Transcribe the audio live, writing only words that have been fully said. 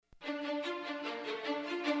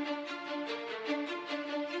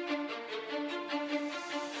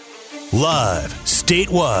Live,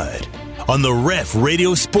 statewide, on the Ref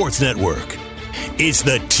Radio Sports Network. It's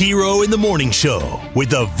the T-Row in the Morning Show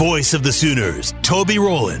with the voice of the Sooners, Toby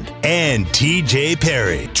Rowland and TJ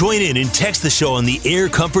Perry. Join in and text the show on the Air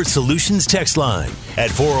Comfort Solutions text line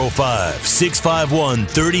at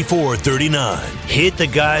 405-651-3439. Hit the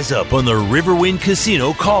guys up on the Riverwind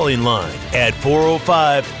Casino call-in line at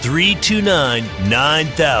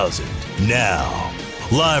 405-329-9000. Now,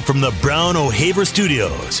 live from the Brown O'Haver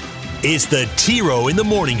Studios, it's the T-Row in the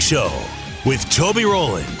Morning Show with Toby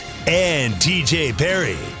Rowland and TJ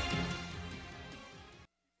Perry.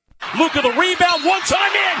 Luka the rebound, one time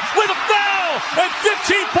in with a foul, and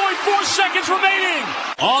 15.4 seconds remaining.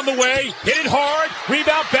 On the way, hit it hard,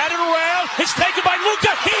 rebound batted around, it's taken by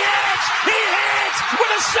Luka, he hits,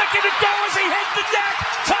 with a second to go as he hits the deck,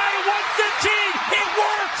 tied at 115, it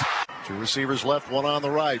worked. Two receivers left, one on the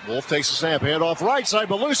right. Wolf takes the snap, hand off right side.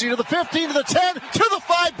 Belusi to the 15, to the 10, to the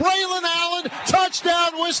 5. Braylon Allen,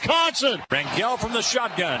 touchdown, Wisconsin. Rangel from the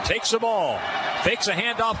shotgun takes the ball, fakes a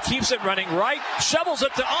handoff, keeps it running right, shovels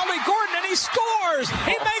it to Ollie Gordon, and he scores.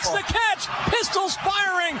 He makes the catch. Pistols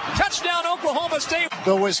firing. Touchdown, Oklahoma State.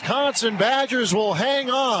 The Wisconsin Badgers will hang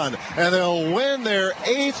on, and they'll win their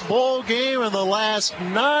 8th bowl game in the last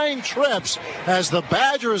 9 trips as the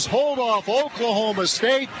Badgers hold off Oklahoma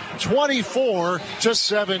State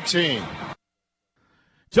 24-17.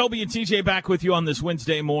 Toby and TJ back with you on this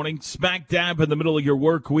Wednesday morning, smack dab in the middle of your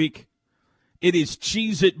work week. It is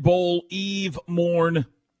Cheez-It Bowl Eve morn.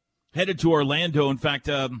 Headed to Orlando. In fact,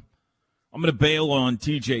 I'm going to bail on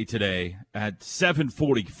TJ today at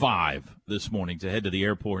 7:45 this morning to head to the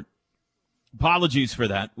airport. Apologies for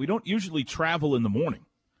that. We don't usually travel in the morning.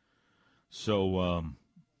 So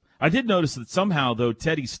I did notice that somehow, though,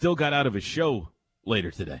 Teddy still got out of his show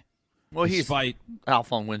later today. Well, he's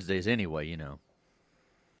off on Wednesdays anyway, you know.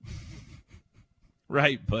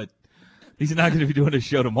 Right, but he's not going to be doing a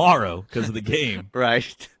show tomorrow because of the game.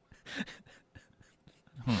 Right.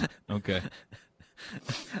 Okay.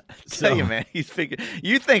 Tell you, man, he's figured.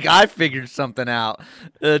 You think I figured something out?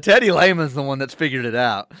 Teddy Lehman's the one that's figured it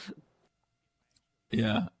out.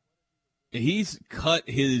 Yeah, he's cut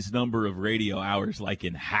his number of radio hours like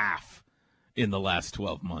in half in the last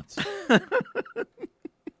 12 months.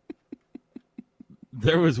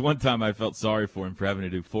 There was one time I felt sorry for him for having to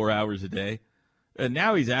do 4 hours a day, and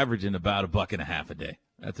now he's averaging about $1.50 a day.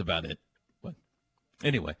 That's about it. But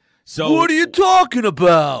anyway, so what are you talking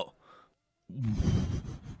about?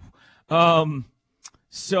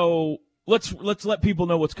 So let's let people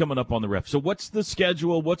know what's coming up on the Ref. So what's the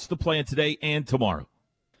schedule? What's the plan today and tomorrow?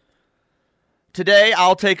 Today,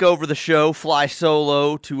 I'll take over the show, fly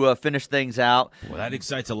solo to finish things out. Well, that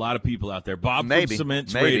excites a lot of people out there. Bob from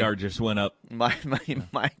Cement's radar just went up. Might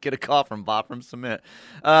get a call from Bob from Cement.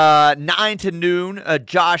 9 to noon,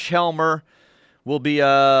 Josh Helmer will be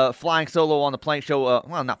flying solo on the Plank Show.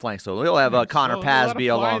 Well, not flying solo. He'll have Connor Pasby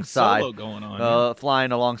alongside. Solo going on,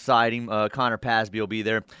 flying alongside him. Connor Pasby will be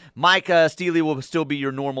there. Mike Steely will still be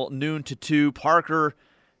your normal noon to 2. Parker,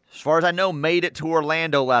 as far as I know, made it to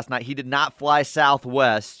Orlando last night. He did not fly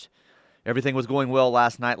Southwest. Everything was going well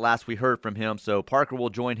last night, last we heard from him. So Parker will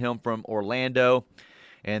join him from Orlando.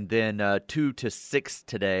 And then 2 to 6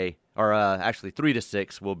 today, or actually 3 to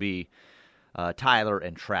 6 will be Tyler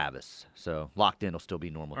and Travis. So locked in will still be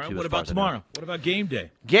normal, all right, too. What about tomorrow? What about game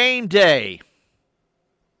day? Game day.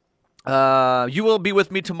 You will be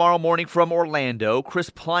with me tomorrow morning from Orlando. Chris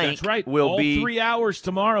Plank That's right. will all be 3 hours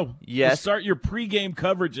tomorrow. Yes. You'll start your pregame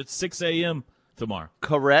coverage at 6 a.m. tomorrow.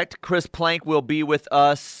 Correct. Chris Plank will be with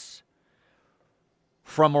us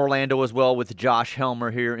from Orlando as well with Josh Helmer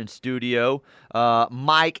here in studio.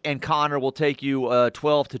 Mike and Connor will take you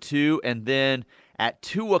 12 to 2, and then at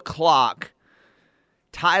 2 o'clock,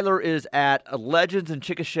 Tyler is at Legends in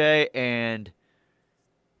Chickasha, and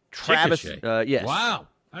Travis. Yes. Wow.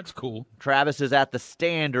 That's cool. Travis is at the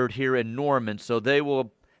Standard here in Norman, so they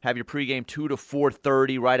will have your pregame 2 to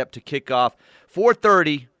 4:30 right up to kickoff.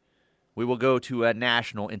 4:30, we will go to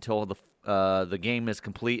National until the game is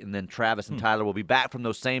complete, and then Travis and Tyler will be back from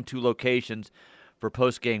those same 2 locations for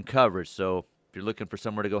post-game coverage. So if you're looking for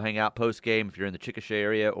somewhere to go hang out post-game, if you're in the Chickasha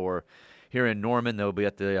area or here in Norman, they'll be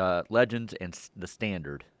at the Legends and the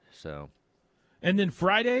Standard. So, and then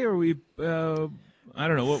Friday, are we I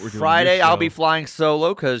don't know what we're doing. Friday, I'll be flying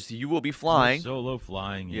solo because you will be flying. Solo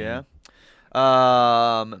flying, yeah.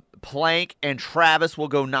 Plank and Travis will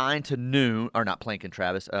go 9 to noon. Or not Plank and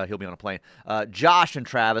Travis. He'll be on a plane. Josh and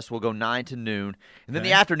Travis will go 9 to noon. And then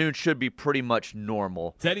the afternoon should be pretty much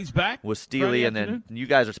normal. Teddy's back? With Steely, and then you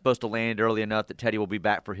guys are supposed to land early enough that Teddy will be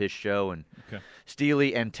back for his show. And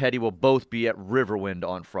Steely and Teddy will both be at Riverwind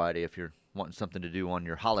on Friday if you're wanting something to do on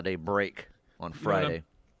your holiday break on What Friday. I'm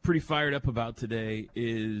pretty fired up about today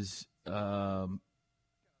is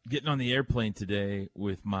getting on the airplane today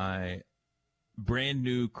with my brand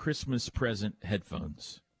new Christmas present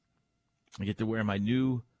headphones. I get to wear my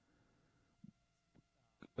new,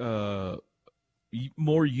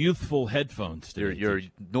 more youthful headphones today. Your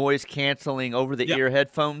noise canceling over the ear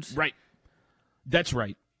headphones. Right. That's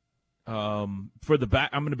right. For the back,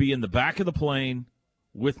 I'm going to be in the back of the plane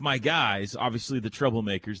with my guys, obviously the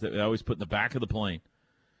troublemakers that I always put in the back of the plane,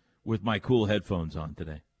 with my cool headphones on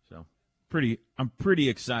today. So I'm pretty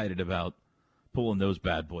excited about pulling those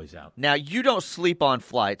bad boys out. Now, you don't sleep on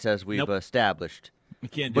flights, as we've established. I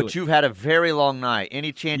can't do it. But you've had a very long night.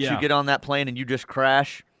 Any chance you get on that plane and you just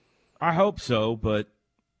crash? I hope so, but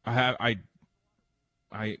I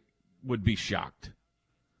would be shocked.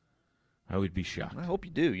 I would be shocked. I hope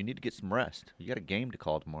you do. You need to get some rest. You got a game to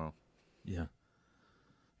call tomorrow. Yeah.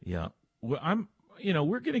 Well,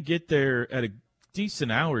 we're going to get there at a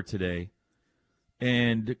decent hour today,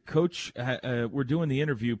 and Coach, we're doing the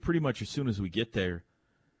interview pretty much as soon as we get there.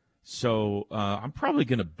 So I'm probably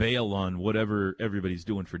going to bail on whatever everybody's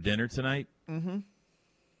doing for dinner tonight,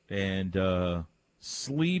 and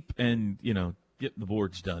sleep and get the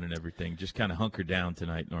boards done and everything. Just kind of hunker down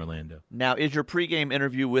tonight in Orlando. Now, is your pregame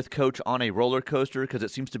interview with Coach on a roller coaster? Because it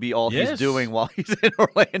seems to be all he's doing while he's in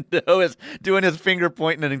Orlando is doing his finger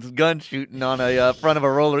pointing and his gun shooting on a front of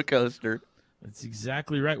a roller coaster. That's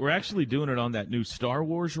exactly right. We're actually doing it on that new Star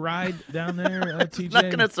Wars ride down there, TJ. It's not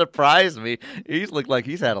going to surprise me. He's looked like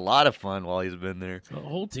he's had a lot of fun while he's been there. The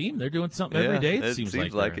whole team, they're doing something every day, it seems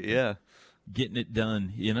like it, yeah. Getting it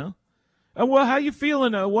done, Well, how you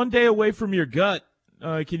feeling one day away from your gut?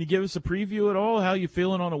 Can you give us a preview at all? How you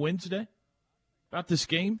feeling on a Wednesday about this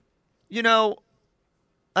game?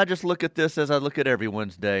 I just look at this as I look at every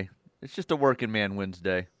Wednesday. It's just a working man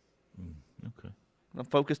Wednesday. Okay. I'm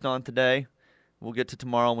focused on today. We'll get to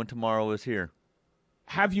tomorrow when tomorrow is here.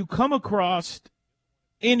 Have you come across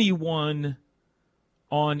anyone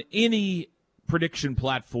on any prediction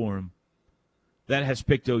platform that has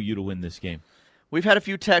picked OU to win this game? We've had a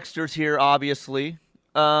few texters here, obviously,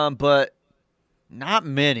 but not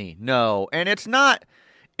many, no. And it's not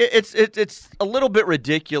it's a little bit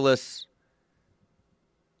ridiculous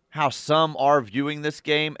how some are viewing this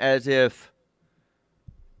game as if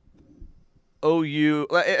OU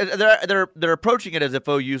they're approaching it as if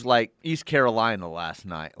OU's like East Carolina last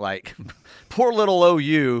night. Like poor little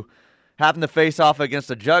OU having to face off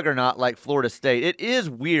against a juggernaut like Florida State. It is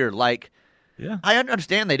weird. Like, yeah, I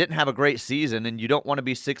understand they didn't have a great season, and you don't want to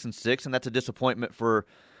be 6-6, and that's a disappointment for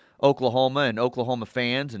Oklahoma and Oklahoma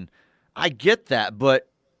fans, and I get that, but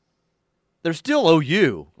they're still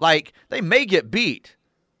OU. Like, they may get beat.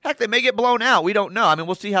 Heck, they may get blown out. We don't know. I mean,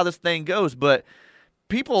 we'll see how this thing goes, but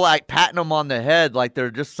people like patting them on the head like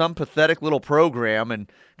they're just some pathetic little program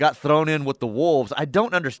and got thrown in with the Wolves. I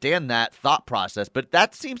don't understand that thought process, but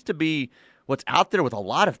that seems to be what's out there with a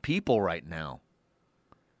lot of people right now.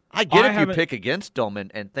 I get if you pick against them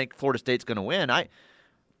and think Florida State's going to win. I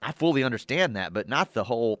fully understand that, but not the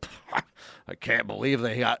whole, I can't believe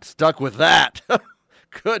they got stuck with that.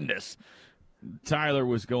 Goodness. Tyler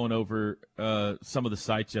was going over some of the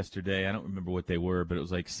sites yesterday. I don't remember what they were, but it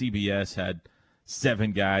was like CBS had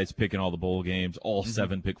 7 guys picking all the bowl games. All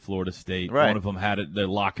 7 picked Florida State. Right. One of them had it the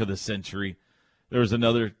lock of the century. There was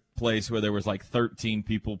another place where there was like 13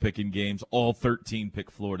 people picking games. All 13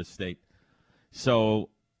 picked Florida State. So,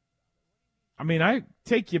 I mean, I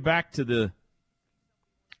take you back to the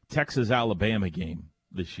Texas-Alabama game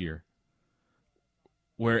this year,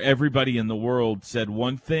 where everybody in the world said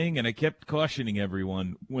one thing, and I kept cautioning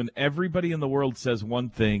everyone, when everybody in the world says one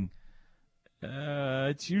thing,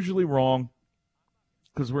 it's usually wrong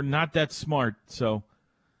because we're not that smart. So,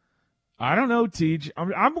 I don't know, Tej.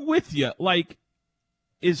 I'm with you. Like,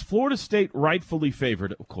 is Florida State rightfully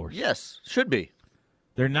favored? Of course. Yes, should be.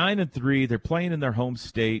 They're 9-3. They're playing in their home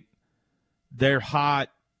state. They're hot.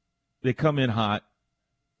 They come in hot.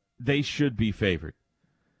 They should be favored.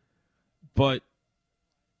 But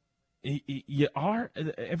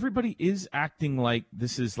everybody is acting like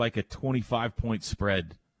this is like a 25-point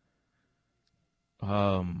spread.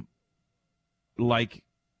 Like,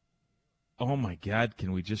 oh my God,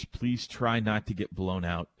 can we just please try not to get blown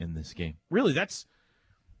out in this game? Really,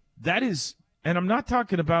 that is, and I'm not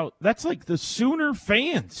talking about, that's like the Sooner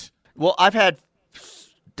fans. Well, I've had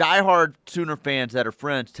diehard Sooner fans that are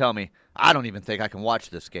friends tell me, I don't even think I can watch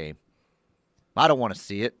this game. I don't want to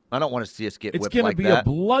see it. I don't want to see us get whipped like that. It's going to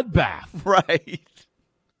be a bloodbath. Right.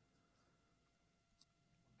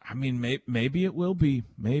 I mean, maybe it will be.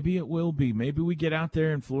 Maybe it will be. Maybe we get out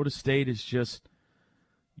there and Florida State is just,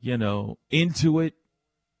 into it.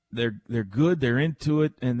 They're good. They're into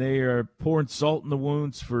it, and they are pouring salt in the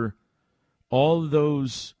wounds for all of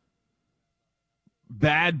those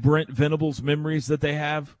bad Brent Venables memories that they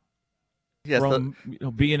have from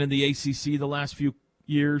being in the ACC the last few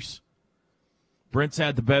years. Brent's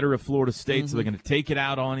had the better of Florida State, so they're going to take it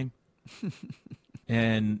out on him.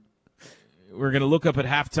 And we're going to look up at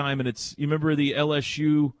halftime, and you remember the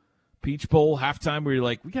LSU Peach Bowl halftime where you're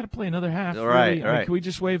like, we got to play another half. All right, right. Can we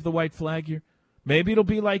just wave the white flag here? Maybe it'll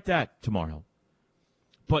be like that tomorrow.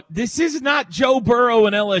 But this is not Joe Burrow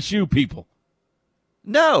and LSU, people.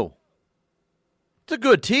 No. It's a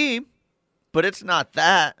good team, but it's not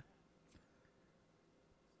that.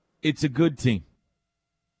 It's a good team.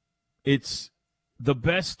 It's the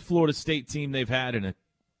best Florida State team they've had in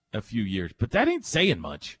a few years. But that ain't saying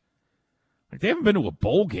much. Like, they haven't been to a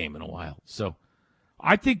bowl game in a while. So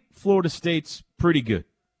I think Florida State's pretty good.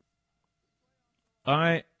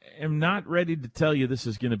 I am not ready to tell you this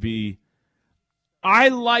is going to be.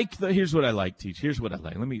 Here's what I like, Teach. Here's what I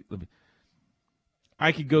like. Let me.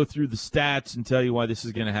 I could go through the stats and tell you why this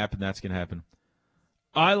is going to happen. That's going to happen.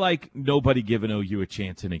 I like nobody giving OU a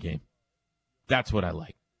chance in a game. That's what I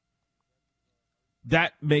like.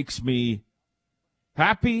 That makes me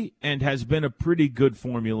happy and has been a pretty good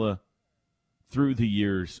formula through the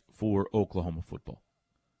years for Oklahoma football.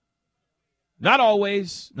 Not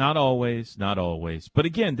always. But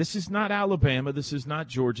again, this is not Alabama. This is not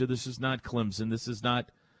Georgia. This is not Clemson. This is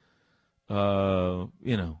not,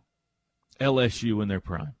 LSU in their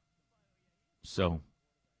prime. So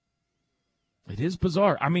it is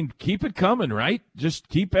bizarre. I mean, keep it coming, right? Just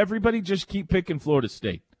keep picking Florida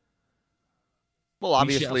State. Well,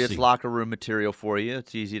 obviously, it's locker room material for you.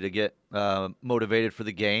 It's easy to get motivated for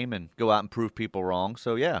the game and go out and prove people wrong.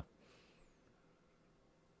 So, yeah.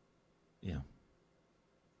 Yeah.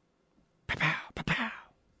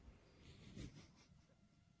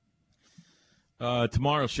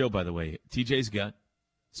 Tomorrow's show, by the way, TJ's Gut,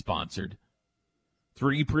 sponsored.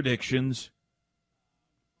 3 predictions.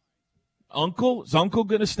 Is Uncle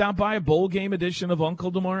going to stop by a bowl game edition of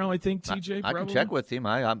Uncle tomorrow, I think, TJ? I can check with him.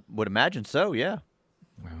 I would imagine so, yeah.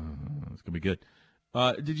 It's going to be good.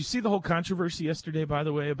 Did you see the whole controversy yesterday, by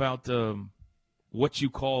the way, about what you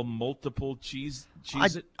call multiple cheese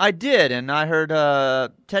it? I did, and I heard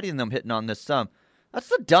Teddy and them hitting on this some. That's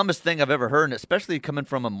the dumbest thing I've ever heard, and especially coming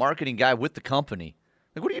from a marketing guy with the company.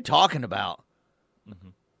 Like, what are you talking about? Mm-hmm.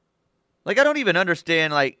 Like, I don't even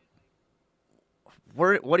understand, like,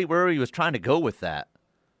 where he was trying to go with that.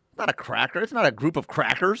 It's not a cracker. It's not a group of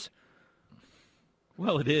crackers.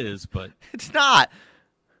 Well, it is, but it's not.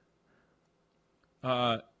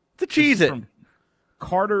 It's a Cheez-It. From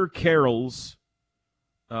Carter Carroll's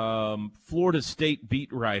Florida State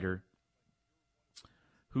beat writer,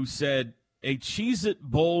 who said, a Cheez-It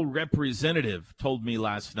Bowl representative told me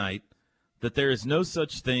last night that there is no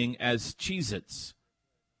such thing as Cheez-Its.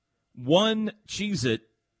 One Cheez-It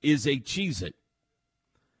is a Cheez-It.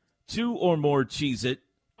 2 or more Cheez-It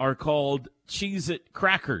are called Cheez-It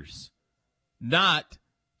crackers, not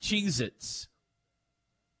Cheez-Its.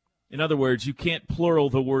 In other words, you can't plural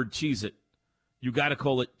the word Cheez-It. You got to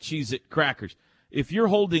call it Cheez-It crackers. If you're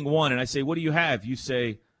holding 1 and I say, what do you have? You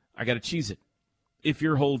say, I got a Cheez-It. If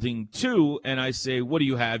you're holding 2 and I say, what do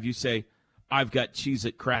you have? You say, I've got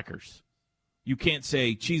Cheez-It crackers. You can't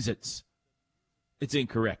say Cheez-Its. It's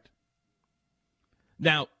incorrect.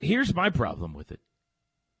 Now, here's my problem with it.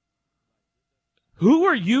 Who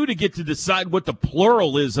are you to get to decide what the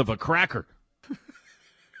plural is of a cracker?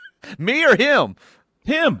 Me or him?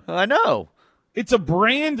 Him. I know. It's a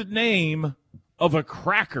brand name of a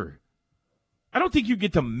cracker. I don't think you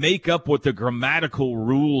get to make up what the grammatical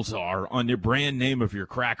rules are on your brand name of your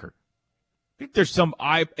cracker. I think there's some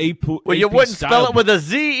Well, you wouldn't spell it with a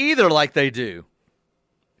Z either like they do.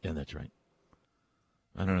 Yeah, that's right.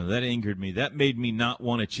 I don't know. That angered me. That made me not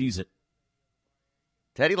want to Cheez-It.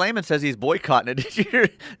 Teddy Lehman says he's boycotting it.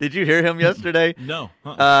 Did you hear him yesterday? No.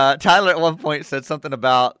 Tyler at one point said something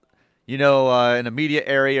about, in a media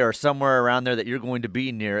area or somewhere around there that you're going to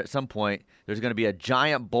be near at some point, there's going to be a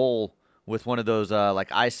giant bowl with one of those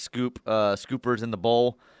ice scoopers in the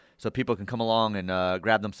bowl so people can come along and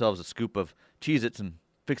grab themselves a scoop of Cheez-Its and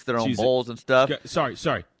fix their own bowls and stuff. Sorry.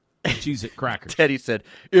 Cheez-It crackers. Teddy said,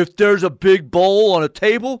 if there's a big bowl on a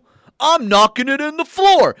table, I'm knocking it in the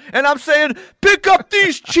floor. And I'm saying, pick up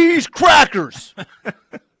these cheese crackers.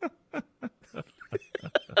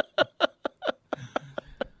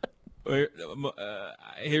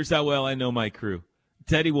 Here's how well I know my crew.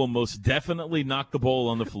 Teddy will most definitely knock the bowl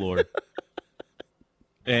on the floor.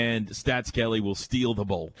 And Stats Kelly will steal the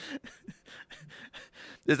bowl.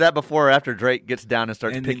 Is that before or after Drake gets down and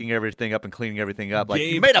starts picking everything up and cleaning everything up? Like,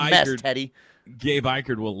 you made a mess, Teddy. Gabe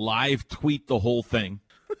Eichert will live tweet the whole thing.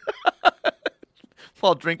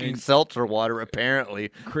 While drinking seltzer water, apparently.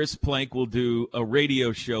 Chris Plank will do a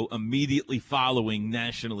radio show immediately following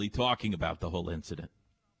nationally talking about the whole incident.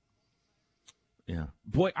 Yeah.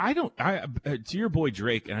 Boy, to your boy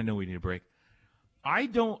Drake, and I know we need a break, I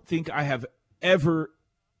don't think I have ever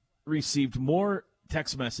received more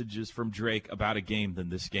text messages from Drake about a game than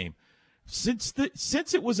this game. Since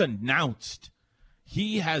it was announced,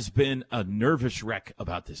 he has been a nervous wreck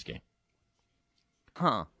about this game.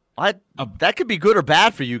 Huh. That could be good or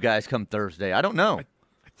bad for you guys come Thursday. I don't know.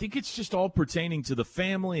 I think it's just all pertaining to the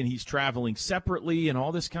family, and he's traveling separately and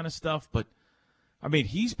all this kind of stuff. But, I mean,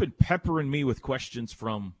 he's been peppering me with questions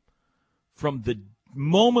from the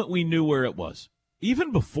moment we knew where it was.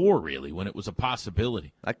 Even before, really, when it was a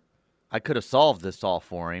possibility. I could have solved this all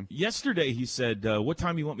for him. Yesterday, he said, what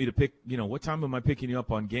time you want me to pick, what time am I picking you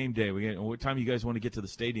up on game day? What time you guys want to get to the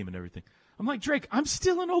stadium and everything? I'm like, Drake, I'm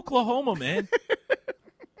still in Oklahoma, man.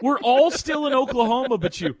 We're all still in Oklahoma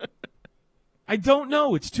but you. I don't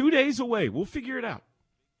know. It's 2 days away. We'll figure it out.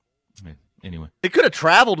 Anyway. He could have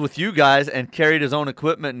traveled with you guys and carried his own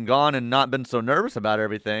equipment and gone and not been so nervous about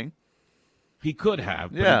everything. He could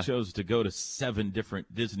have, but he chose to go to 7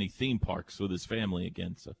 different Disney theme parks with his family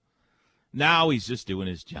again. So now he's just doing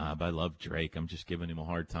his job. I love Drake. I'm just giving him a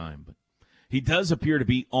hard time. But he does appear to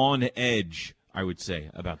be on edge, I would say,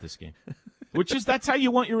 about this game. That's how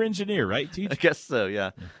you want your engineer, right, Teach? I guess so, yeah.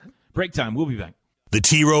 Break time. We'll be back. The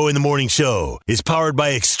T-Row in the Morning Show is powered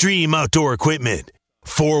by Extreme Outdoor Equipment.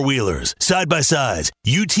 4-wheelers, side-by-sides,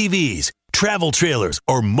 UTVs, travel trailers,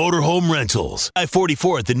 or motorhome rentals.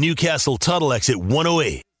 I-44 at the Newcastle Tuttle exit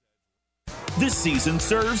 108. This season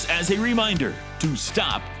serves as a reminder to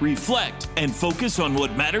stop, reflect, and focus on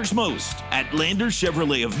what matters most. At Lander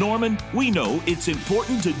Chevrolet of Norman, we know it's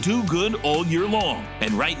important to do good all year long.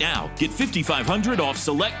 And right now, get $5,500 off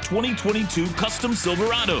select 2022 custom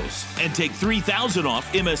Silverados and take $3,000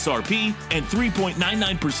 off MSRP and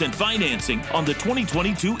 3.99% financing on the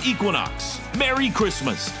 2022 Equinox. Merry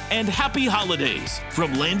Christmas and Happy Holidays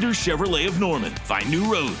from Lander Chevrolet of Norman. Find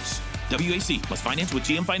new roads. WAC must finance with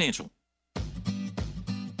GM Financial.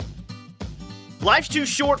 Life's too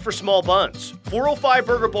short for small buns. 405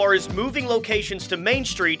 Burger Bar is moving locations to Main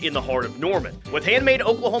Street in the heart of Norman. With handmade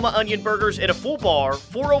Oklahoma onion burgers and a full bar,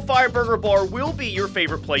 405 Burger Bar will be your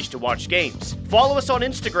favorite place to watch games. Follow us on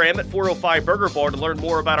Instagram at 405 Burger Bar to learn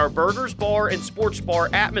more about our burgers, bar, and sports bar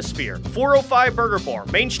atmosphere. 405 Burger Bar,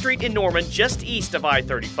 Main Street in Norman, just east of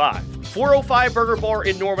I-35. 405 Burger Bar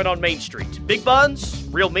in Norman on Main Street. Big buns,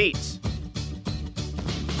 real meats.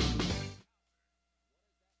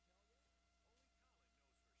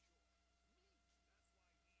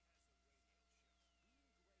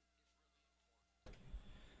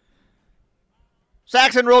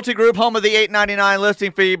 Saxon Realty Group, home of the $8.99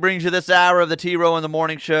 listing fee, brings you this hour of the T-Row in the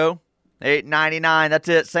Morning Show. $8.99, that's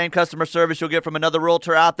it. Same customer service you'll get from another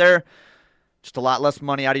realtor out there. Just a lot less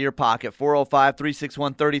money out of your pocket.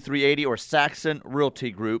 405-361-3380 or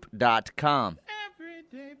SaxonRealtyGroup.com.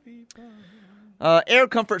 Air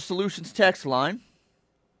Comfort Solutions text line.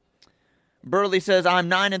 Burley says, I'm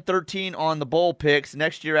 9-13 on the bowl picks.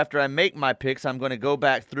 Next year after I make my picks, I'm going to go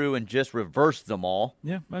back through and just reverse them all.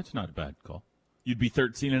 Yeah, that's not a bad call. You'd be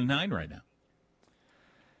 13-9 right now.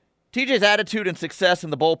 TJ's attitude and success in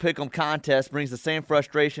the bowl pick'em contest brings the same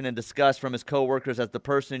frustration and disgust from his coworkers as the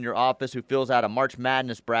person in your office who fills out a March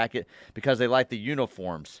Madness bracket because they like the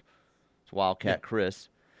uniforms. It's Wildcat Chris.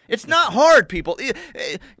 It's not hard, people.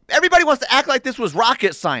 Everybody wants to act like this was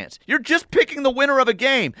rocket science. You're just picking the winner of a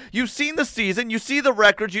game. You've seen the season. You see the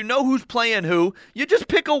records. You know who's playing who. You just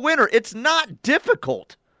pick a winner. It's not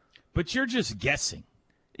difficult. But you're just guessing.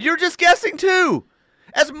 You're just guessing, too.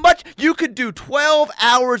 As much, you could do 12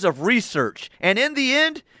 hours of research, and in the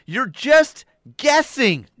end, you're just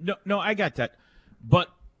guessing. No, I got that. But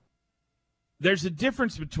there's a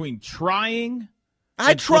difference between trying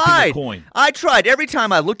and flipping a coin. I tried. Every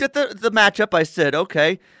time I looked at the matchup, I said,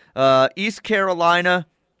 okay, East Carolina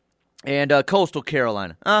and Coastal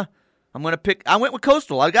Carolina. I'm going to pick. I went with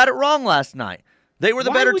Coastal. I got it wrong last night. They were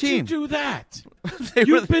the better team. Why would you do that?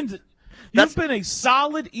 You've been a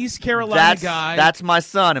solid East Carolina guy. That's my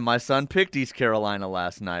son, and my son picked East Carolina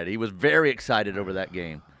last night. He was very excited over that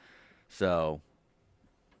game. So,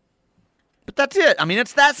 but that's it. I mean,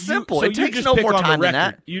 it's that simple. It takes no more time than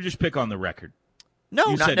that. You just pick on the record.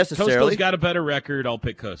 No, not necessarily. Coastal's got a better record. I'll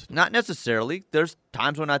pick Coastal. Not necessarily. There's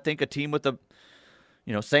times when I think a team with a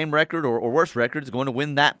same record or worse record is going to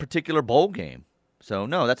win that particular bowl game. So,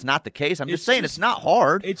 no, that's not the case. I'm just saying it's not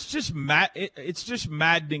hard. It's just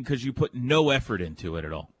maddening because you put no effort into it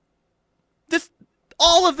at all.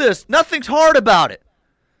 All of this, nothing's hard about it.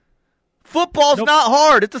 Football's not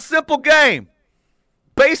hard. It's a simple game.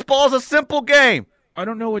 Baseball's a simple game. I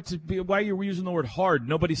don't know why you're using the word hard.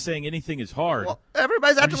 Nobody's saying anything is hard. Well,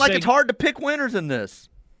 everybody's acting like it's hard to pick winners in this.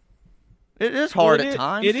 It is hard at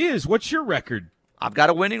times. It is. What's your record? I've got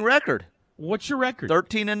a winning record. What's your record?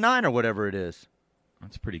 13-9 or whatever it is.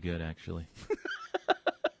 That's pretty good, actually.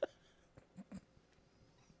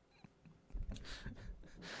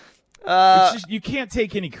 It's just, you can't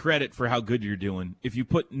take any credit for how good you're doing if you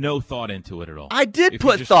put no thought into it at all. I did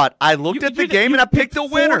put thought. I looked at the game and I picked a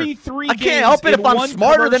winner. I can't help it if I'm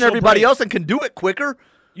smarter than everybody else and can do it quicker.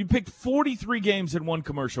 You picked 43 games in one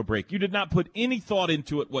commercial break. You did not put any thought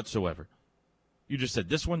into it whatsoever. You just said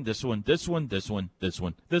this one, this one, this one, this one, this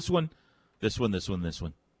one, this one, this one, this one, this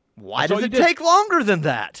one. Why does it take longer than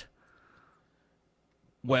that?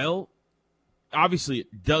 Well, obviously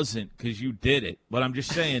it doesn't because you did it. But I'm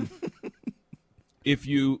just saying, if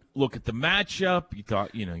you look at the matchup,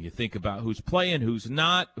 you think about who's playing, who's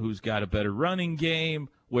not, who's got a better running game,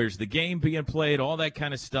 where's the game being played, all that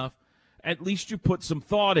kind of stuff. At least you put some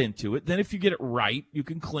thought into it. Then if you get it right, you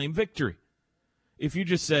can claim victory. If you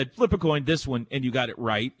just said, flip a coin, this one, and you got it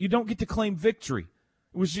right, you don't get to claim victory.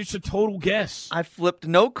 It was just a total guess. I flipped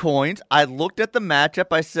no coins. I looked at the matchup.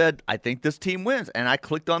 I said, I think this team wins, and I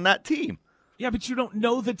clicked on that team. Yeah, but you don't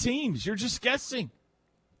know the teams. You're just guessing.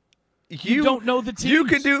 You don't know the teams. You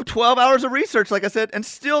could do 12 hours of research, like I said, and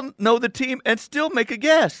still know the team and still make a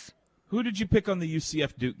guess. Who did you pick on the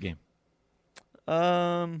UCF Duke game?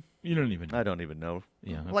 You don't even know. I don't even know.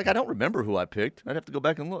 Yeah, okay. Like, I don't remember who I picked. I'd have to go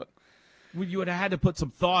back and look. Well, you would have had to put some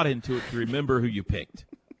thought into it to remember who you picked.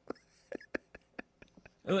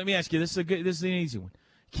 Let me ask you, this is an easy one.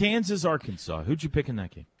 Kansas, Arkansas. Who'd you pick in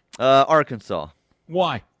that game? Arkansas.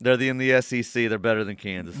 Why? They're in the SEC. They're better than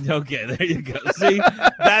Kansas. Okay, there you go. See,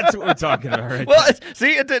 that's what we're talking about right Well,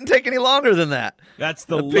 see, it didn't take any longer than that. That's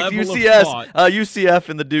the level of thought. UCF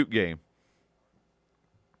in the Duke game.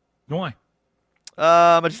 Why?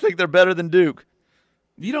 I just think they're better than Duke.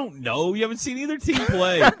 You don't know. You haven't seen either team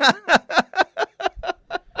play.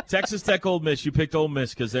 Texas Tech, Ole Miss. You picked Ole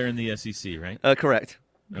Miss because they're in the SEC, right? Correct.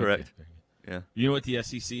 Okay. Yeah. You know what the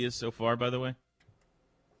SEC is so far, by the way?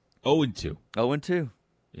 0-2. 0-2.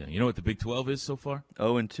 Yeah. You know what the Big 12 is so far?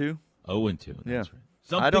 0-2. 0-2. Yeah. That's right.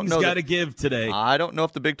 Something's got to give today. I don't know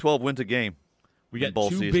if the Big 12 wins a game. We got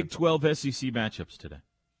two Big 12 SEC matchups today.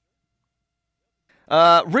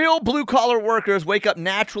 Real blue-collar workers wake up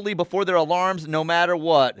naturally before their alarms no matter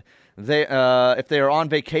what, if they are on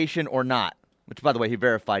vacation or not. Which, by the way, he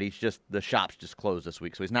verified the shop's just closed this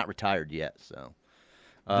week, so he's not retired yet. So,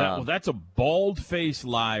 that's a bald-faced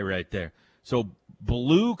lie right there. So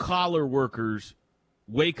blue-collar workers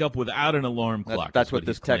wake up without an alarm clock. That's what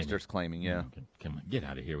this texter's claiming, yeah. Okay, come on, get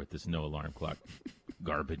out of here with this no alarm clock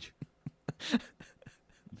garbage.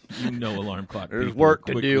 No alarm clock. There's work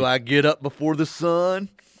to do. I get up before the sun,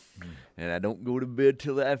 and I don't go to bed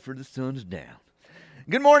till after the sun's down.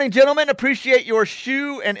 Good morning, gentlemen. Appreciate your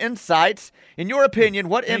shoe and insights. In your opinion,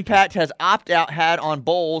 what impact has opt-out had on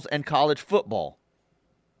bowls and college football?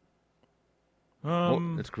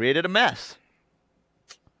 Well, it's created a mess.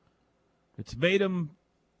 It's made them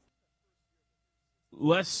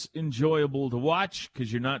less enjoyable to watch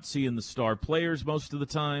because you're not seeing the star players most of the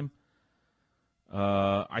time.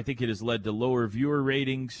 I think it has led to lower viewer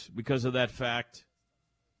ratings because of that fact.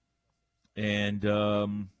 And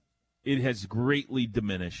it has greatly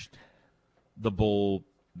diminished the bowl.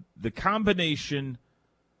 The combination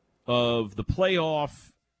of the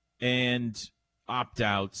playoff and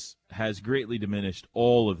opt-outs has greatly diminished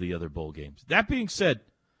all of the other bowl games. That being said,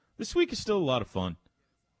 this week is still a lot of fun.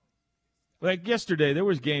 Like yesterday, there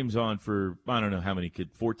was games on for, I don't know how many,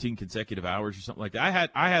 14 consecutive hours or something like that.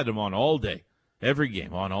 I had them on all day. Every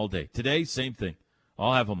game on all day. Today, same thing.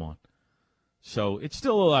 I'll have them on. So it's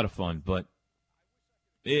still a lot of fun, but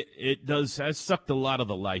it has sucked a lot of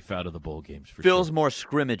the life out of the bowl games. Feels more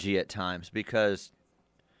scrimmagey at times because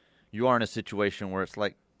you are in a situation where it's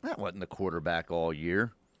like, that wasn't the quarterback all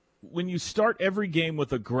year. When you start every game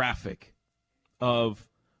with a graphic of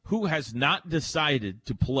who has not decided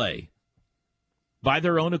to play by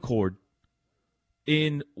their own accord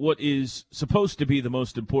in what is supposed to be the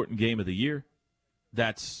most important game of the year,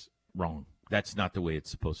 that's wrong. That's not the way it's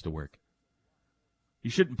supposed to work. You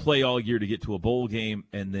shouldn't play all year to get to a bowl game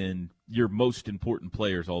and then your most important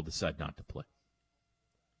players all decide not to play.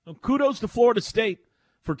 Well, kudos to Florida State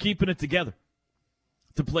for keeping it together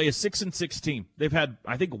to play a 6-6 team. They've had,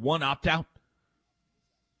 I think, one opt-out.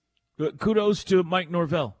 Kudos to Mike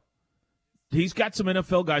Norvell. He's got some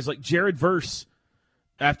NFL guys like Jared Verse.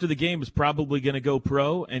 After the game, is probably going to go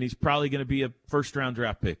pro, and he's probably going to be a first-round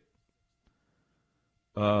draft pick.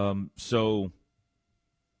 So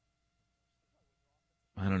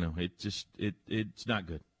I don't know. It's not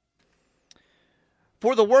good.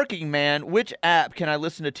 For the working man, which app can I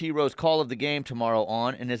listen to T-Row's call of the game tomorrow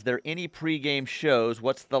on? And is there any pregame shows?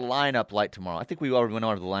 What's the lineup like tomorrow? I think we already went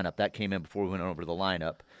over the lineup. That came in before we went over the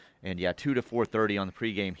lineup. And, 2 to 4:30 on the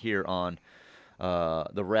pregame here on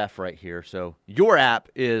the ref right here. So your app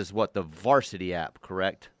is what, the Varsity app,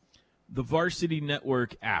 correct? The Varsity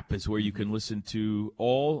Network app is where you can listen to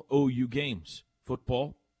all OU games,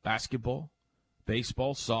 football, basketball,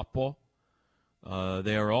 baseball, softball.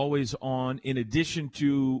 They are always on, in addition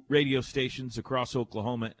to radio stations across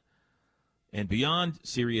Oklahoma and beyond,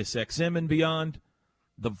 Sirius XM and beyond.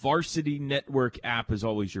 The Varsity Network app is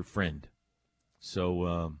always your friend.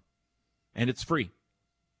 So, and it's free.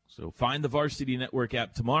 So find the Varsity Network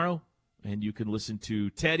app tomorrow, and you can listen to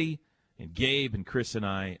Teddy and Gabe and Chris and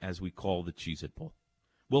I as we call the Cheez-It Bowl.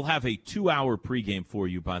 We'll have a 2-hour pregame for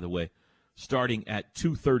you, by the way, starting at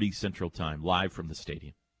 2:30 Central Time, live from the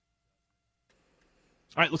stadium.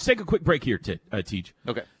 All right, let's take a quick break here, Teach.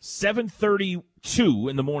 Okay. 7:32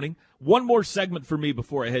 in the morning. One more segment for me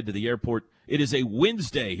before I head to the airport. It is a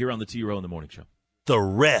Wednesday here on the T-Row in the Morning Show. The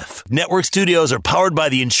Ref Network studios are powered by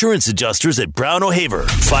the insurance adjusters at Brown O'Haver.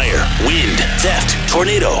 Fire, wind, theft,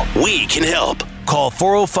 tornado. We can help. Call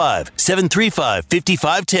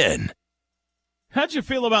 405-735-5510. How'd you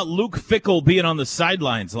feel about Luke Fickell being on the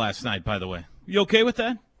sidelines last night, by the way? You okay with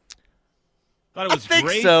that? Thought it was great. I think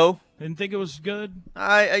great. so. Didn't think it was good?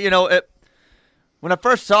 When I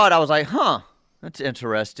first saw it, I was like, that's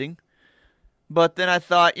interesting. But then I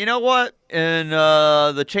thought, you know what? In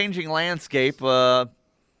the changing landscape, be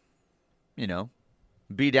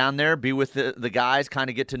down there, be with the guys, kind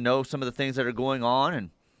of get to know some of the things that are going on,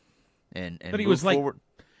 and but he move was forward.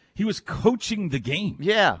 He was coaching the game.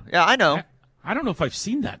 Yeah, I know. I don't know if I've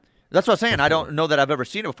seen that. That's what I'm saying. I don't know that I've ever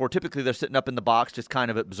seen it before. Typically, they're sitting up in the box, just kind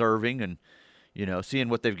of observing and, seeing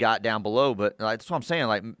what they've got down below. But that's what I'm saying.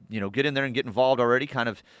 Like, get in there and get involved already. Kind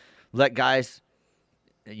of let guys,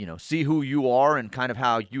 see who you are and kind of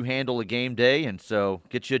how you handle a game day. And so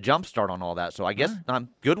get you a jump start on all that. So I guess I'm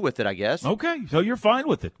good with it, I guess. Okay. So you're fine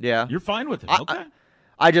with it. Yeah. You're fine with it. Okay.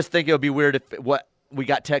 I just think it would be weird if what we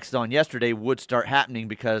got texted on yesterday would start happening,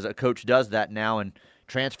 because a coach does that now and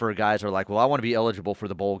transfer guys are like, well, I want to be eligible for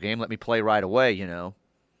the bowl game. Let me play right away, Yeah.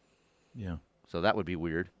 So that would be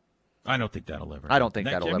weird. I don't think that'll ever happen. I don't think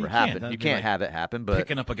that'll ever happen. You can't have it happen. But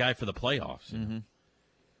picking up a guy for the playoffs.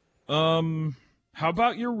 Mm-hmm. How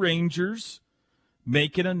about your Rangers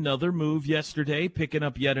making another move yesterday, picking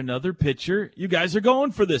up yet another pitcher? You guys are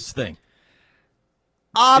going for this thing.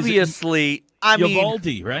 Obviously,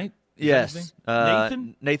 Eovaldi, right? Yes.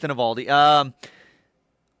 Nathan Eovaldi.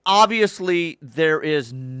 Obviously, there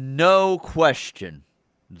is no question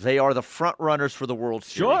they are the front runners for the World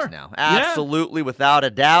Series now. Absolutely, without a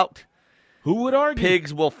doubt. Who would argue?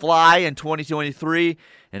 Pigs will fly in 2023,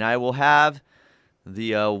 and I will have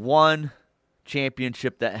the one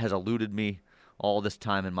championship that has eluded me all this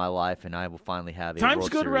time in my life, and I will finally have a Time's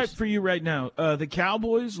World good Series. right for you right now. The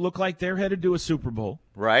Cowboys look like they're headed to a Super Bowl.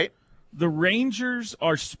 Right. The Rangers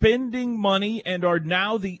are spending money and are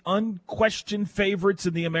now the unquestioned favorites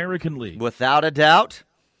in the American League. Without a doubt.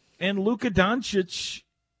 And Luka Doncic,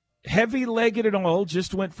 heavy-legged and all,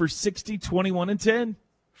 just went for 60, 21, and 10.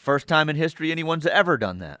 First time in history anyone's ever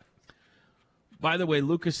done that. By the way,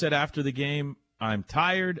 Luka said after the game, I'm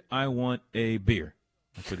tired, I want a beer.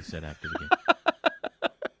 That's what he said after the game.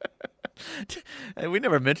 We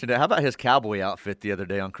never mentioned it. How about his cowboy outfit the other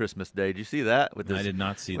day on Christmas Day? Did you see that? I did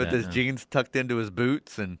not see that. With his jeans tucked into his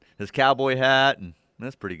boots and his cowboy hat, and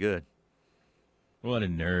that's pretty good. What a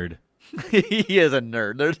nerd. He is a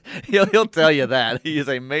nerd. He'll tell you that. He is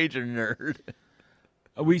a major nerd.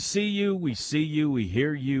 We see you, we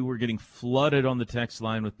hear you. We're getting flooded on the text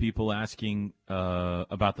line with people asking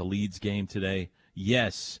about the Leeds game today.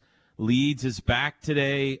 Yes, Leeds is back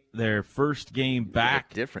today. Their first game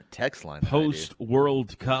back. Different text line.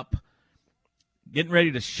 Post-World Cup. Getting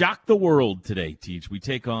ready to shock the world today, Teach. We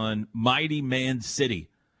take on mighty Man City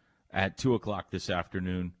at 2 o'clock this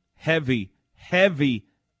afternoon. Heavy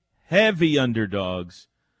underdogs.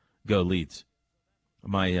 Go Leeds.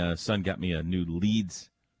 My son got me a new Leeds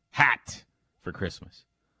hat for Christmas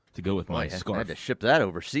to go with my scarf. I had to ship that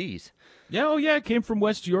overseas. Yeah, it came from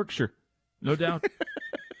West Yorkshire. No doubt.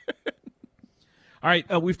 All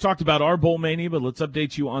right, we've talked about our Bowl Mania, but let's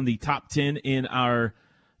update you on the top 10 in our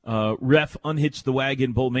Ref Unhitch the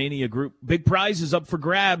Wagon Bowl Mania group. Big prize is up for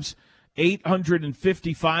grabs.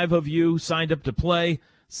 855 of you signed up to play.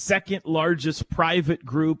 Second largest private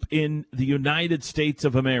group in the United States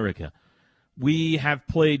of America. We have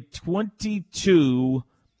played 22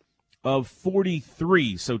 of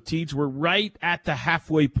 43. So, Teej, we're right at the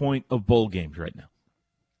halfway point of bowl games right now.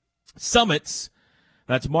 Summits,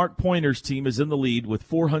 that's Mark Pointer's team, is in the lead with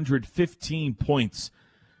 415 points.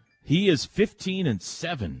 He is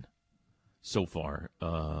 15-7 so far.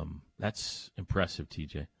 That's impressive,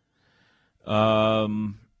 TJ.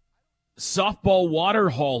 Softball water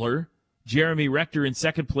hauler, Jeremy Rector in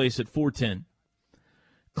second place at 410.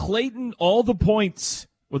 Clayton, all the points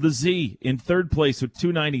with a Z, in third place with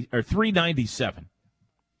 397.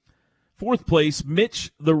 Fourth place,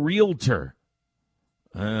 Mitch the Realtor.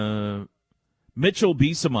 Mitchell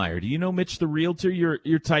Biesemeyer. Do you know Mitch the Realtor?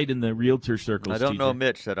 You're tight in the Realtor circles. I don't TJ. know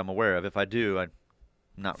Mitch that I'm aware of. If I do, I'm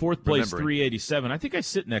not Fourth place, remembering. 387. I think I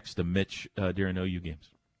sit next to Mitch during OU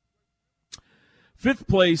games. Fifth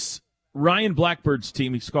place, Ryan Blackbird's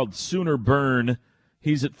team. He's called Sooner Burn.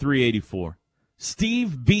 He's at 384.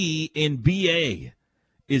 Steve B in BA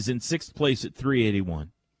is in sixth place at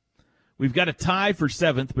 381. We've got a tie for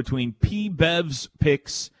seventh between P. Bev's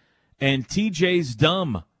picks and TJ's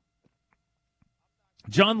Dumb.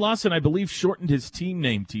 John Lawson, I believe, shortened his team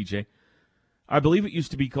name, TJ. I believe it used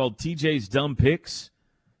to be called TJ's Dumb Picks,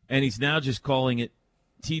 and he's now just calling it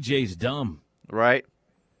TJ's Dumb. Right.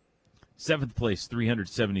 Seventh place,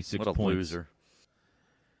 376 What a points. loser.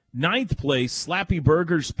 Ninth place, Slappy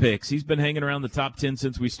Burger's picks. He's been hanging around the top 10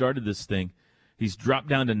 since we started this thing. He's dropped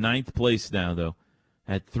down to ninth place now, though,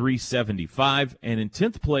 at 375. And in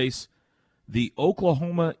 10th place, the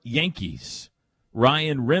Oklahoma Yankees.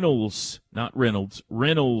 Ryan Reynolds, not Reynolds,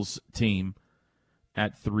 Reynolds team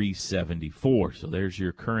at 374. So there's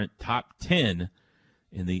your current top 10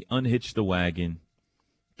 in the Unhitch the Wagon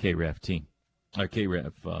KREF team.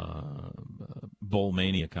 KREF Bowl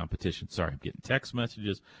Mania competition. Sorry, I'm getting text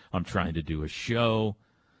messages. I'm trying to do a show.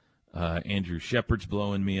 Andrew Shepard's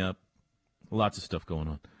blowing me up. Lots of stuff going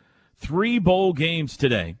on. 3 bowl games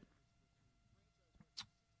today.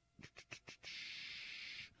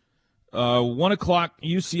 1 o'clock,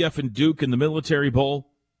 UCF and Duke in the Military Bowl.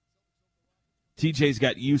 TJ's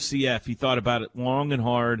got UCF. He thought about it long and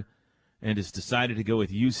hard and has decided to go with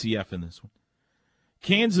UCF in this one.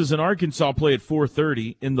 Kansas and Arkansas play at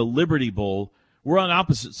 4:30 in the Liberty Bowl. We're on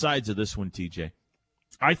opposite sides of this one, TJ.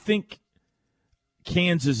 I think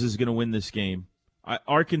Kansas is going to win this game.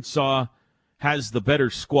 Arkansas has the better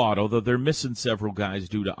squad, although they're missing several guys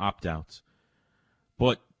due to opt-outs.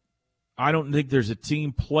 But I don't think there's a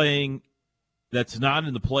team playing that's not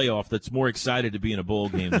in the playoff that's more excited to be in a bowl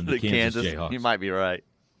game than the Kansas Jayhawks. You might be right.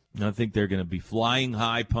 I think they're going to be flying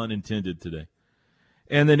high, pun intended, today.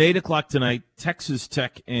 And then 8 o'clock tonight, Texas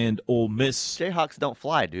Tech and Ole Miss. Jayhawks don't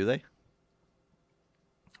fly, do they?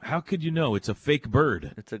 How could you know? It's a fake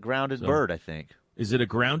bird. It's a grounded bird, I think. Is it a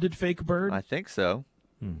grounded fake bird? I think so.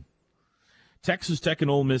 Texas Tech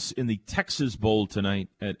and Ole Miss in the Texas Bowl tonight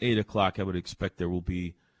at 8 o'clock. I would expect there will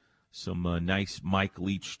be some nice Mike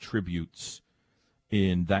Leach tributes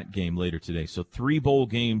in that game later today. So 3 bowl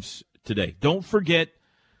games today. Don't forget,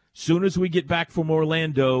 soon as we get back from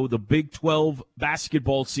Orlando, the Big 12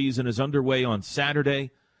 basketball season is underway on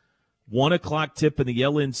Saturday. 1 o'clock tip in the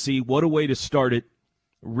LNC. What a way to start it.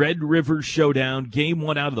 Red River Showdown, game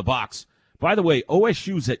 1 out of the box. By the way,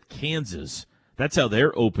 OSU's at Kansas. That's how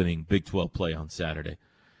they're opening Big 12 play on Saturday.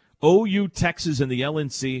 OU, Texas, and the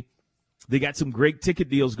LNC. They got some great ticket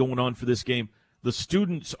deals going on for this game. The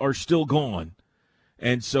students are still gone,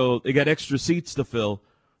 and so they got extra seats to fill.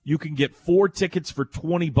 You can get 4 tickets for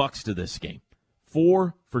 $20 to this game.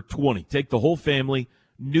 4 for $20. Take the whole family.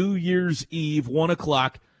 New Year's Eve, 1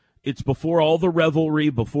 o'clock. It's before all the revelry,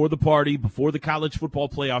 before the party, before the college football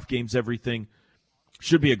playoff games, everything.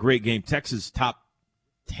 Should be a great game. Texas top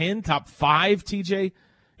 10, top 5, TJ,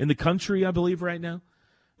 in the country, I believe, right now.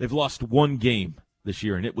 They've lost 1 game this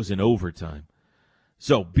year, and it was in overtime.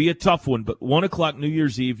 So be a tough one, but 1 o'clock New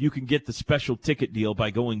Year's Eve, you can get the special ticket deal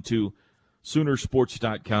by going to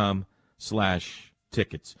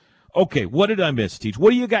Soonersports.com/tickets. Okay, what did I miss, Teach?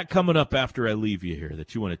 What do you got coming up after I leave you here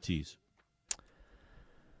that you want to tease?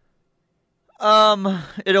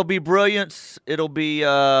 It'll be brilliant. It'll be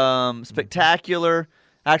spectacular.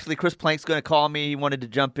 Actually, Chris Plank's going to call me. He wanted to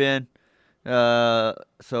jump in. So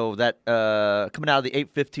that coming out of the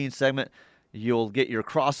 8:15 segment, you'll get your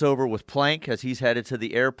crossover with Plank as he's headed to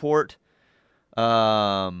the airport.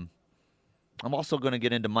 I'm also going to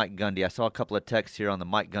get into Mike Gundy. I saw a couple of texts here on the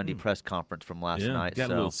Mike Gundy press conference from last night. Got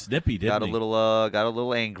so a little snippy, didn't he? Got a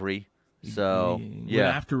little angry. So, he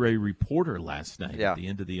went after a reporter last night at the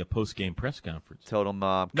end of the post-game press conference. Told him,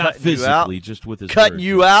 not physically, just with his cutting words.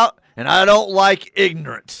 you out, and I don't like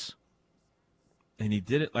ignorance. And he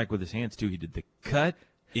did it like with his hands, too. He did the cut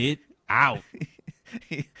it out.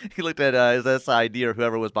 he looked at his SID or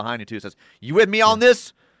whoever was behind him, too, and says, you with me on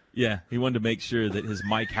this? Yeah, he wanted to make sure that his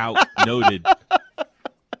Mike Hout noted.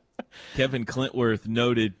 Kevin Clintworth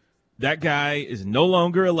noted, that guy is no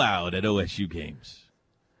longer allowed at OSU games.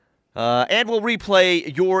 And we'll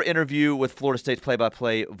replay your interview with Florida State's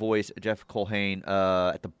play-by-play voice, Jeff Culhane,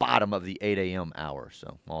 at the bottom of the 8 a.m. hour.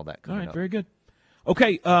 So all that coming up. All right, very good.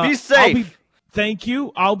 Okay. Be safe. Thank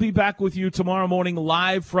you. I'll be back with you tomorrow morning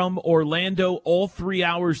live from Orlando. All 3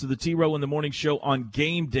 hours of the T-Row in the Morning Show on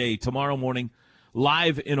game day tomorrow morning.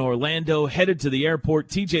 Live in Orlando, headed to the airport.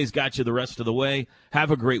 TJ's got you the rest of the way.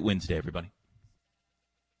 Have a great Wednesday, everybody.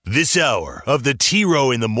 This hour of the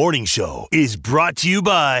T-Row in the Morning Show is brought to you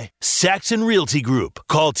by Saxon Realty Group.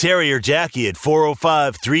 Call Terry or Jackie at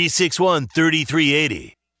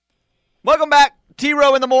 405-361-3380. Welcome back.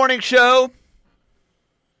 T-Row in the Morning Show.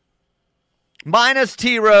 Minus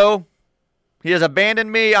T-Row. He has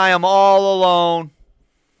abandoned me. I am all alone.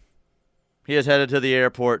 He is headed to the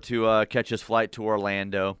airport to catch his flight to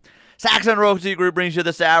Orlando. Saxon Realty Group brings you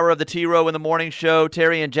this hour of the T-Row in the Morning Show.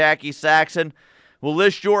 Terry and Jackie Saxon will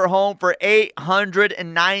list your home for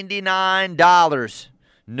 $899.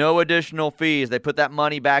 No additional fees. They put that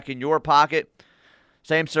money back in your pocket.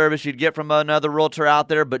 Same service you'd get from another realtor out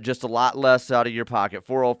there, but just a lot less out of your pocket.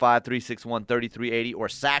 405-361-3380 or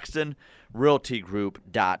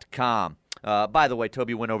SaxonRealtyGroup.com. By the way,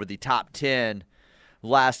 Toby went over the top 10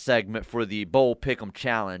 last segment for the Bowl Pick'em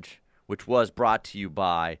Challenge, which was brought to you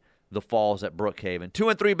by The Falls at Brookhaven. 2-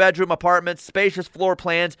 and 3-bedroom apartments, spacious floor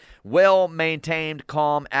plans, well-maintained,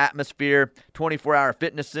 calm atmosphere, 24-hour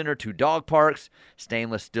fitness center, 2 dog parks,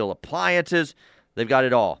 stainless steel appliances. They've got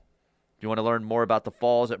it all. If you want to learn more about The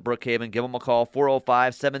Falls at Brookhaven, give them a call,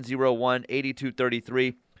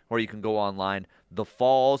 405-701-8233, or you can go online,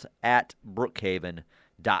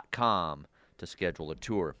 thefallsatbrookhaven.com to schedule a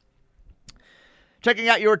tour. Checking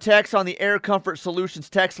out your text on the Air Comfort Solutions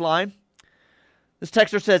text line. This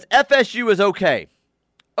texter says, FSU is okay.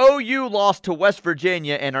 OU lost to West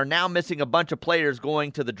Virginia and are now missing a bunch of players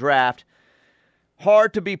going to the draft.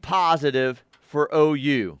 Hard to be positive for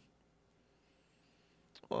OU.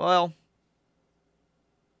 Well,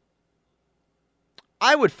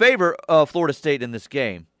 I would favor Florida State in this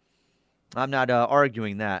game. I'm not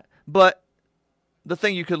arguing that. But the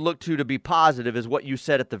thing you could look to be positive is what you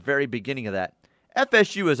said at the very beginning of that.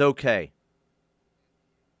 FSU is okay.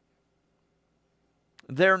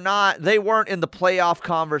 They weren't in the playoff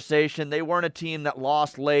conversation. They weren't a team that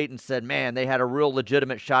lost late and said, man, they had a real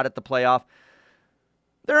legitimate shot at the playoff.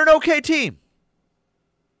 They're an okay team.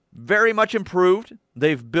 Very much improved.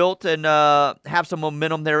 They've built and have some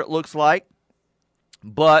momentum there, it looks like.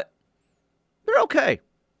 But they're okay.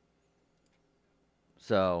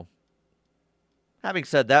 So, having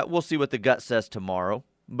said that, we'll see what the gut says tomorrow.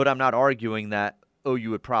 But I'm not arguing that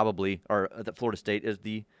OU would probably, or that Florida State is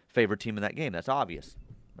the favorite team in that game. That's obvious.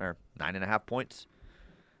 They're 9.5 points.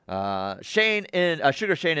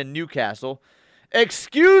 Sugar Shane in Newcastle.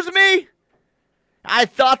 Excuse me? I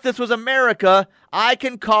thought this was America. I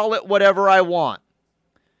can call it whatever I want.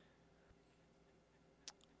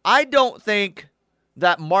 I don't think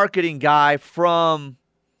that marketing guy from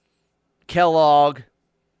Kellogg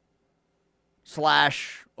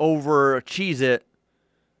 / over Cheez-It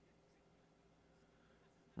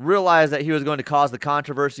realized that he was going to cause the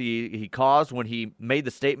controversy he caused when he made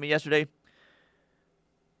the statement yesterday.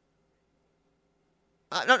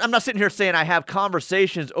 I'm not sitting here saying I have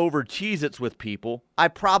conversations over Cheez-Its with people. I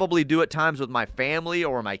probably do at times with my family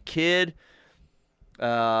or my kid.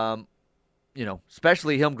 Especially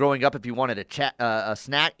him growing up, if you wanted a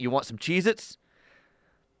snack, you want some Cheez-Its.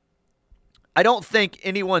 I don't think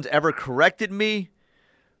anyone's ever corrected me,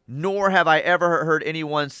 nor have I ever heard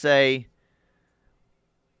anyone say,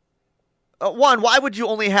 one, why would you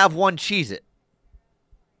only have one Cheez-It?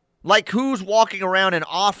 Like, who's walking around and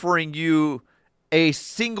offering you a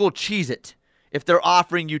single Cheez-It if they're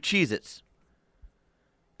offering you Cheez-Its?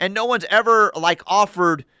 And no one's ever,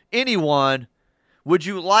 offered anyone, would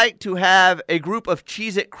you like to have a group of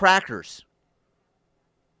Cheez-It crackers?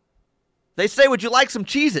 They say, would you like some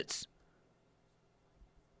Cheez-Its?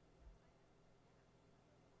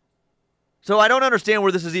 So I don't understand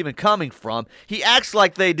where this is even coming from. He acts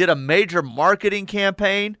like they did a major marketing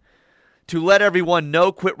campaign to let everyone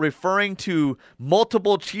know, quit referring to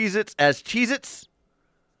multiple Cheez-Its as Cheez-Its.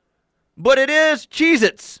 But it is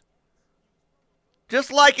Cheez-Its.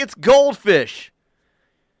 Just like it's Goldfish.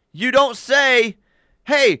 You don't say,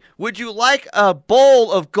 hey, would you like a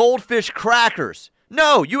bowl of goldfish crackers?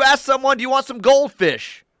 No, you ask someone, do you want some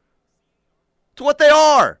goldfish? It's what they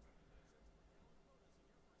are.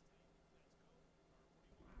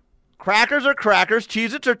 Crackers are crackers,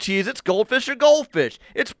 Cheez-Its are Cheez-Its, goldfish are goldfish.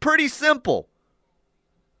 It's pretty simple.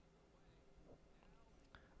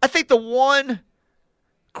 I think the one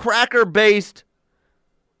cracker-based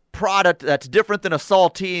product that's different than a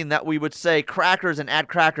saltine that we would say crackers and add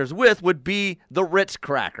crackers with would be the Ritz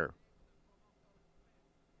cracker.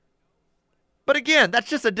 But again, that's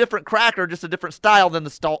just a different cracker, just a different style than the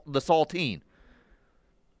saltine.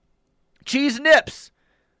 Cheese Nips.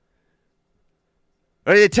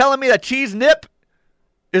 Are you telling me that cheese nip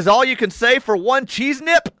is all you can say for one cheese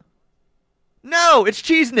nip? No, it's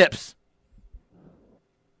Cheese Nips.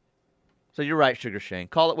 So you're right, Sugar Shane.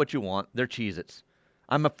 Call it what you want. They're Cheez-Its.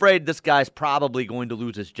 I'm afraid this guy's probably going to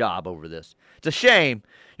lose his job over this. It's a shame.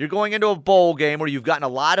 You're going into a bowl game where you've gotten a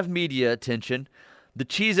lot of media attention. The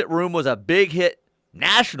Cheez-It Room was a big hit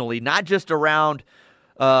nationally, not just around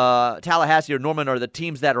Tallahassee or Norman or the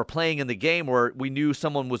teams that are playing in the game where we knew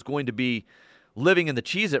someone was going to be living in the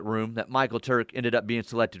Cheez-It Room that Michael Turk ended up being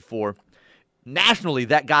selected for. Nationally,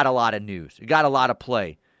 that got a lot of news. It got a lot of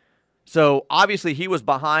play. So, obviously, he was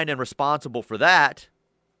behind and responsible for that.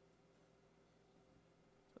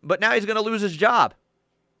 But now he's going to lose his job.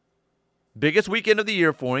 Biggest weekend of the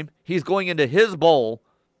year for him. He's going into his bowl.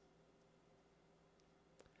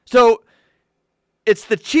 So, it's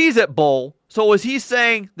the Cheez-It Bowl. So, is he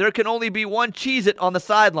saying there can only be one Cheez-It on the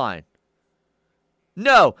sideline?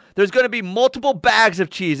 No. There's going to be multiple bags of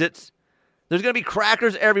Cheez-Its. There's going to be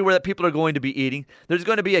crackers everywhere that people are going to be eating. There's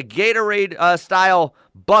going to be a Gatorade-style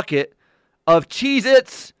bucket of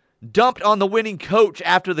Cheez-Its dumped on the winning coach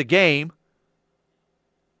after the game.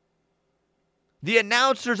 The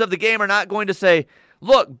announcers of the game are not going to say,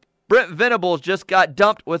 look, Brent Venables just got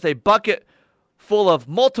dumped with a bucket full of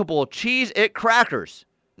multiple Cheez-It crackers.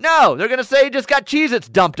 No, they're going to say he just got Cheez-Its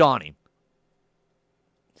dumped on him.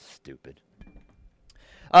 Stupid.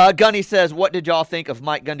 Gunny says, what did y'all think of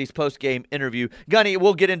Mike Gundy's post-game interview? Gunny,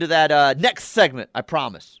 we'll get into that next segment, I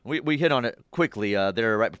promise. We hit on it quickly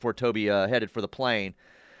there right before Toby headed for the plane.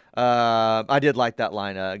 I did like that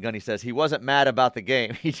line. Gunny says, he wasn't mad about the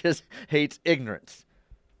game. He just hates ignorance.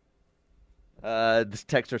 This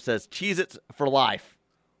texter says, Cheez-Its for life.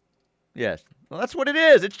 Yes. Well, that's what it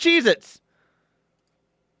is. It's Cheez-Its.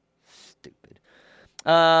 Stupid.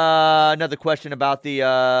 Another question about the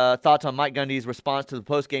thoughts on Mike Gundy's response to the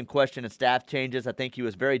post-game question and staff changes. I think he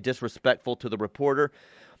was very disrespectful to the reporter.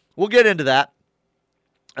 We'll get into that.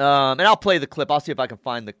 And I'll play the clip. I'll see if I can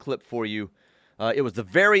find the clip for you. It was the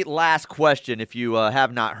very last question if you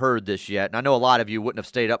have not heard this yet. And I know a lot of you wouldn't have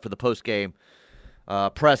stayed up for the post-game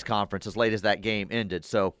press conference as late as that game ended.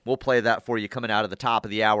 So we'll play that for you coming out of the top of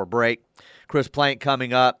the hour break. Chris Plank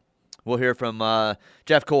coming up. We'll hear from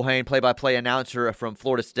Jeff Culhane, play-by-play announcer from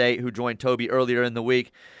Florida State, who joined Toby earlier in the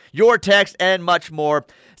week. Your text and much more.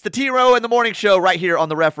 It's the T-Row in the Morning Show right here on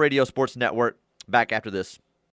the Ref Radio Sports Network. Back after this.